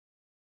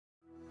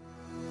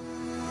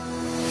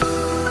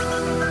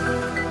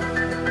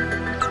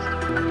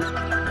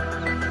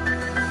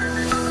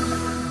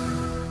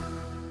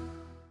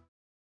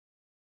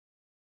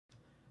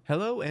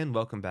Hello and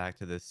welcome back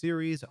to this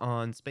series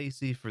on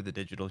Spacy for the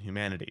digital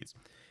humanities.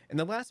 In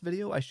the last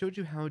video, I showed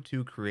you how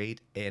to create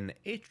an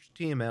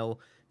HTML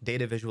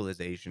data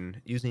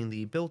visualization using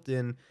the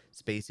built-in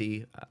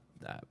Spacy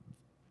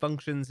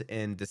functions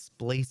in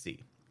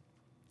DisplaCy.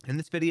 In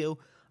this video,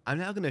 I'm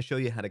now going to show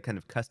you how to kind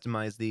of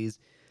customize these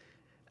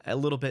a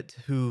little bit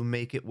to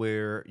make it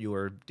where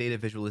your data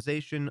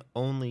visualization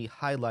only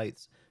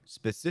highlights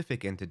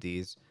specific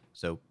entities,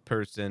 so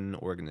person,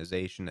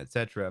 organization,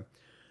 etc.,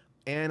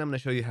 and I'm going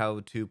to show you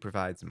how to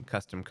provide some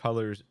custom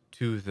colors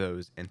to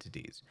those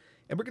entities.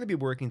 And we're going to be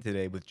working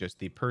today with just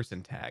the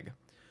person tag.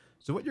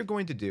 So what you're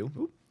going to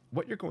do,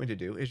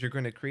 is you're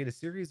going to create a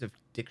series of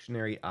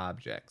dictionary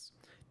objects.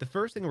 The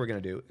first thing we're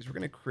going to do is we're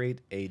going to create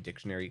a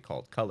dictionary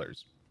called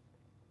colors.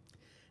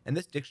 And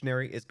this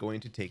dictionary is going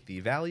to take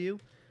the value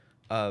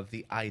of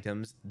the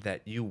items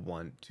that you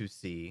want to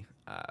see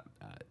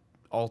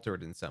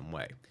altered in some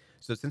way.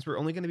 So since we're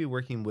only going to be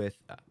working with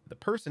the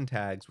person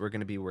tags, we're going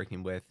to be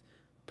working with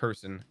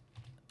person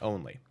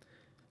only.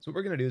 So what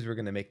we're going to do is we're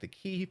going to make the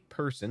key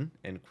person,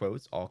 in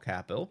quotes, all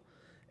capital.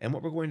 And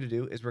what we're going to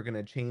do is we're going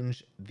to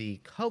change the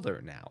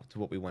color now to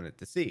what we want it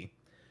to see.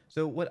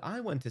 So what I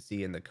want to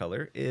see in the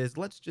color is,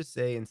 let's just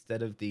say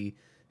instead of the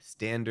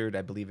standard,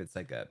 I believe it's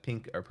like a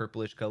pink or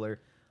purplish color,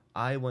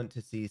 I want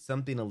to see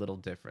something a little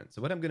different.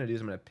 So what I'm going to do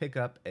is I'm going to pick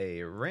up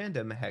a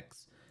random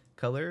hex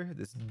color,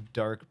 this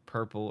dark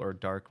purple or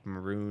dark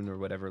maroon or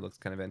whatever looks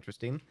kind of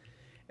interesting.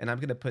 And I'm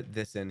going to put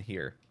this in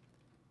here.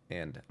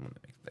 And I'm going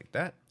to make it like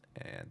that,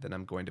 and then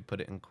I'm going to put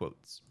it in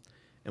quotes.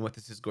 And what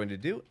this is going to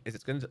do is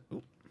it's going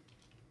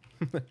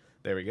to,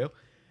 there we go.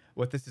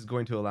 What this is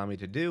going to allow me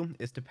to do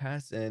is to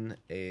pass in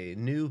a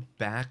new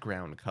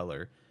background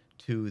color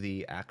to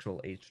the actual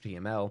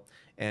HTML.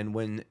 And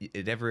when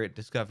it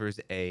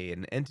discovers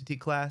an entity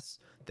class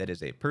that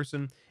is a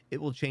person, it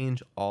will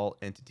change all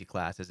entity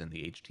classes in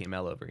the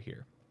HTML over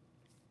here.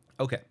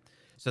 Okay,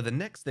 so the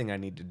next thing I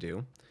need to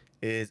do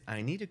is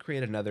I need to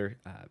create another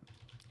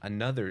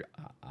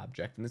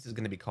object, and this is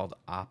going to be called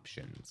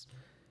options.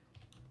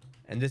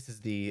 And this is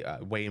the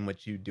way in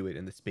which you do it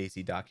in the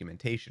Spacy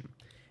documentation.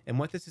 And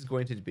what this is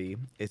going to be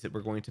is that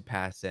we're going to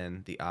pass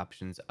in the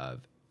options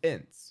of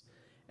ints.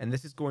 And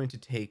this is going to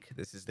take,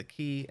 this is the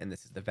key and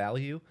this is the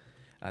value.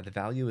 The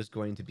value is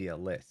going to be a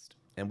list.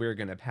 And we're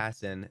going to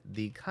pass in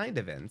the kind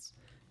of ints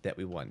that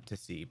we want to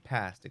see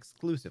passed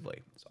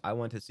exclusively. So I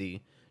want to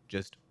see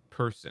just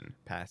person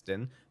passed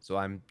in, so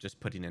I'm just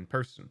putting in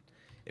person.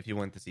 If you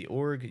want to see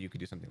org, you could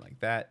do something like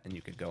that, and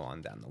you could go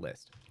on down the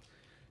list.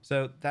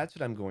 So that's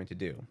what I'm going to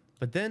do.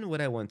 But then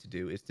what I want to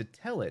do is to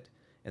tell it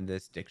in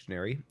this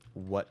dictionary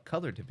what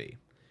color to be.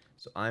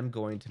 So I'm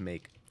going to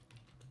make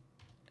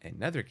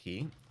another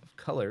key of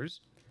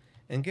colors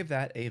and give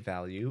that a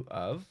value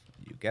of,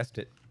 you guessed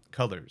it,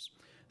 colors.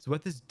 So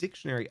what this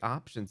dictionary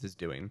options is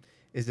doing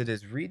is it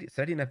is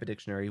setting up a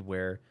dictionary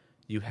where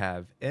you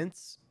have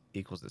ints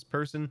equals this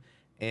person,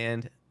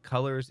 and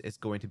colors is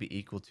going to be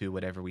equal to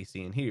whatever we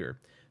see in here.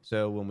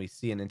 So when we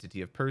see an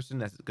entity of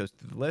person, as it goes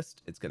through the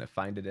list, it's going to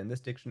find it in this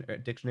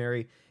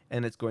dictionary,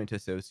 and it's going to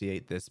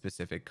associate this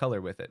specific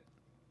color with it.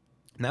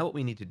 Now what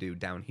we need to do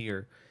down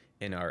here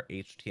in our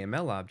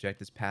HTML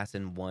object is pass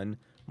in one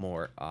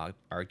more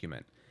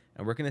argument.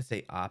 And we're going to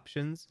say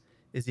options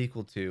is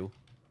equal to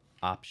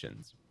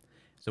options.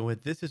 So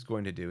what this is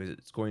going to do is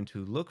it's going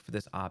to look for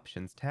this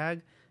options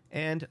tag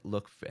and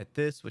look at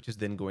this, which is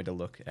then going to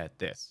look at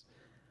this.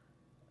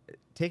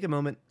 Take a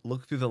moment,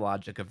 look through the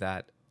logic of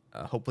that.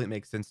 Hopefully it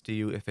makes sense to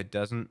you. If it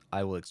doesn't,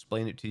 I will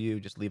explain it to you.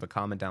 Just leave a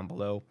comment down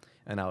below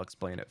and I'll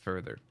explain it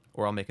further,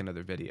 or I'll make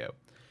another video.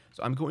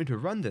 So I'm going to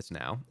run this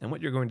now, and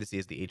what you're going to see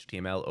is the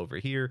HTML over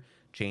here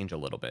change a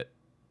little bit.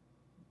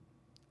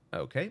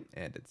 Okay,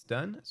 and it's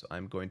done. So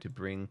I'm going to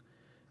bring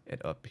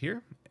it up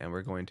here and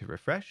we're going to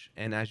refresh.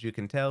 And as you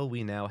can tell,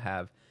 we now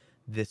have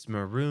this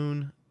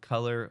maroon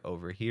color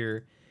over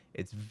here.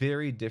 It's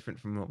very different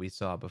from what we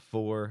saw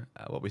before.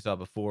 What we saw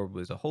before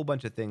was a whole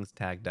bunch of things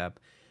tagged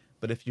up.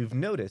 But if you've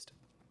noticed,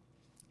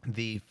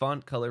 the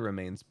font color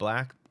remains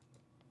black,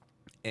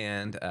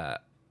 and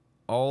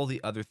all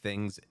the other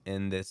things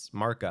in this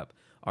markup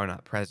are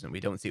not present.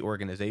 We don't see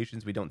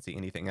organizations. We don't see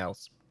anything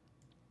else.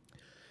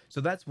 So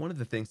that's one of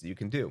the things that you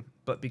can do.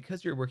 But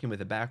because you're working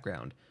with a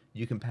background,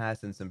 you can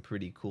pass in some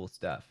pretty cool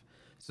stuff.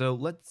 So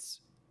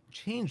let's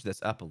change this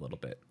up a little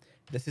bit.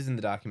 This is in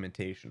the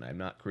documentation. I'm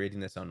not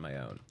creating this on my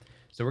own.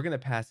 So we're going to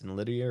pass in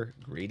linear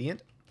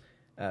gradient,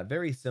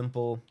 very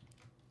simple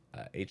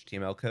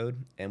HTML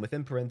code. And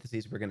within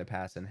parentheses, we're going to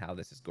pass in how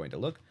this is going to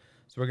look.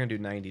 So we're going to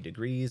do 90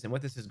 degrees. And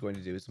what this is going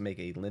to do is make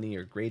a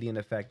linear gradient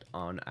effect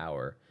on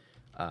our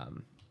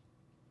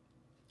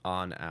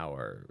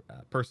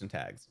person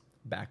tags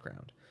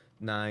background.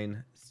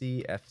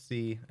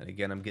 9CFC, and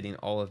again, I'm getting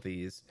all of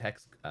these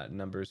hex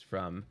numbers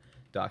from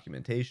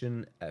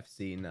documentation,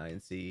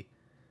 FC9C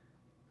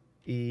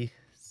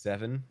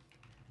E7,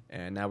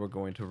 and now we're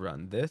going to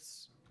run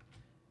this,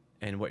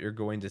 and what you're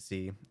going to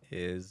see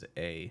is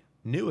a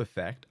new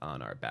effect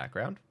on our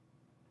background,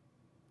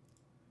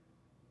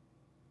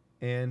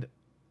 and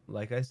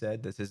like I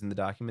said, this is in the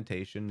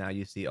documentation. Now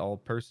you see all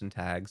person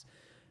tags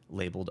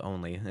labeled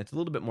only. It's a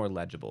little bit more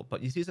legible,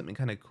 but you see something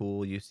kind of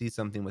cool. You see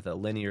something with a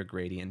linear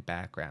gradient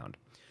background.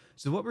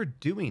 So what we're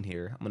doing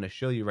here, I'm going to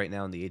show you right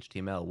now in the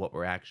HTML what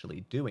we're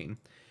actually doing,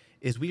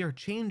 is we are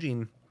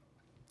changing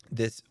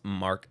this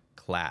mark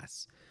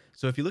class.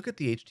 So if you look at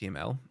the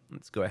HTML,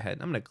 let's go ahead.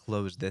 I'm going to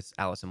close this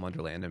Alice in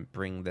Wonderland and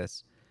bring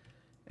this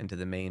into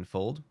the main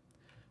fold.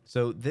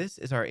 So this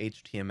is our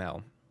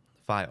HTML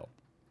file.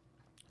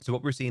 So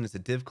what we're seeing is a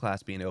div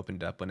class being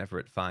opened up whenever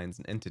it finds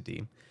an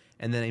entity,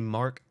 and then a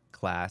mark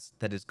class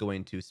that is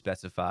going to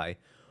specify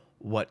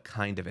what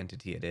kind of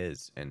entity it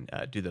is and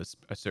do those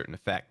certain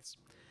effects.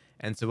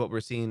 And so what we're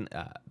seeing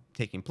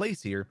taking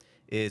place here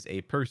is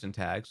a person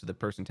tag. So the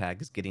person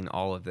tag is getting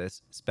all of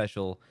this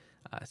special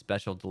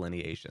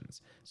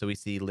delineations. So we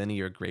see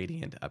linear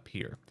gradient up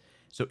here.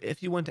 So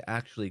if you want to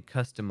actually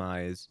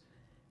customize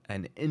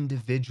an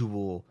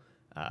individual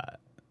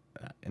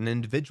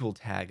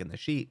tag in the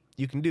sheet,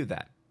 you can do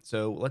that.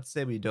 So let's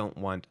say we don't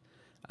want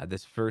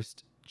this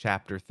first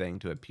chapter thing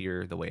to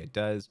appear the way it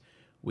does.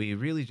 We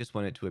really just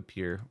want it to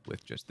appear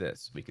with just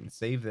this. We can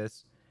save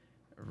this,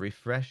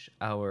 refresh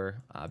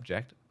our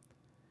object,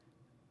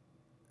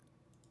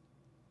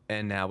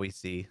 and now we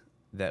see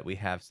that we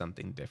have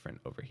something different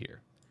over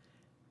here.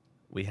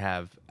 We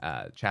have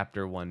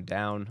chapter 1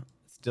 down,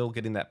 still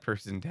getting that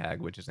person tag,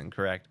 which is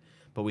incorrect,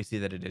 but we see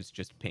that it is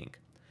just pink.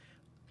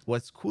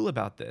 What's cool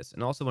about this,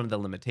 and also one of the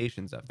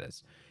limitations of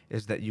this,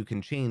 is that you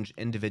can change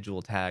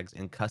individual tags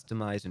and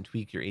customize and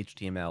tweak your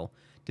HTML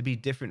to be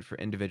different for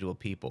individual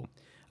people.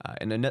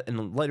 In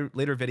a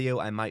later video,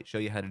 I might show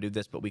you how to do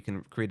this, but we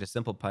can create a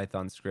simple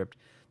Python script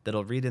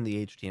that'll read in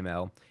the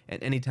HTML,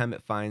 and anytime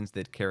it finds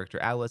the character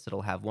Alice,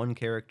 it'll have one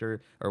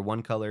character or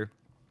one color.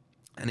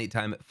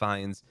 Anytime it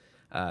finds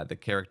the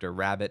character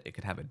rabbit, it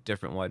could have a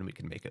different one. We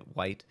can make it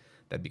white.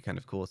 That'd be kind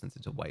of cool since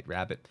it's a white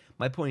rabbit.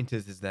 My point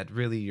is that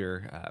really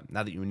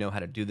now that you know how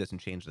to do this and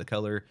change the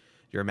color,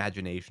 your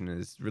imagination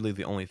is really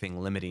the only thing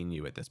limiting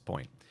you at this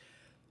point.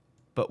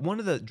 But one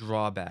of the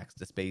drawbacks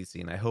to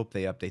Spacy, and I hope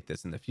they update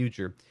this in the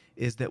future,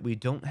 is that we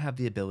don't have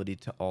the ability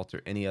to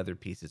alter any other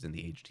pieces in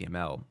the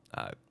HTML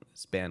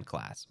span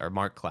class or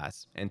mark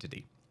class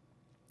entity.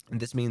 And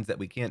this means that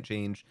we can't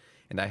change,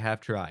 and I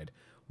have tried,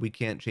 we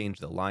can't change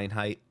the line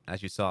height.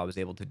 As you saw, I was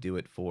able to do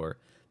it for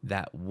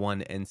that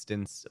one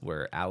instance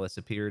where Alice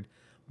appeared.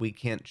 We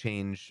can't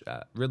change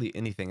really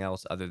anything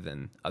else other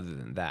than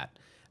that.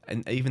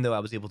 And even though I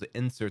was able to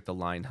insert the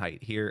line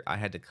height here, I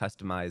had to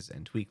customize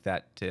and tweak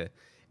that to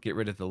get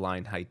rid of the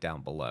line height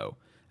down below.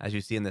 As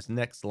you see in this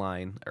next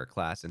line or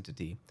class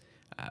entity,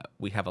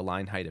 we have a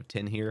line height of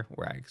 10 here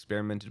where I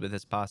experimented with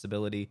this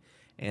possibility,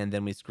 and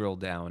then we scroll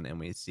down and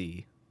we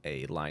see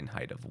a line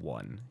height of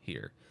 1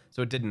 here.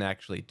 So it didn't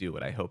actually do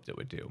what I hoped it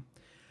would do.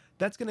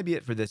 That's going to be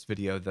it for this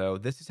video, though.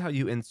 This is how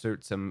you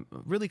insert some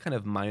really kind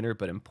of minor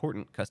but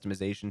important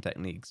customization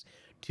techniques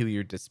to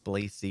your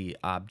DisplaCy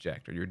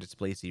object or your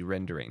DisplaCy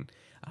rendering.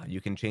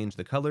 You can change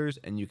the colors,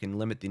 and you can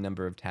limit the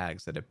number of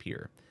tags that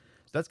appear.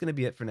 So that's going to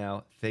be it for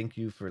now. Thank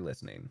you for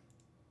listening.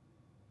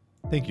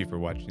 Thank you for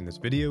watching this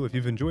video. If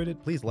you've enjoyed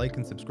it, please like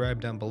and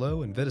subscribe down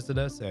below and visit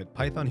us at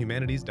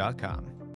pythonhumanities.com.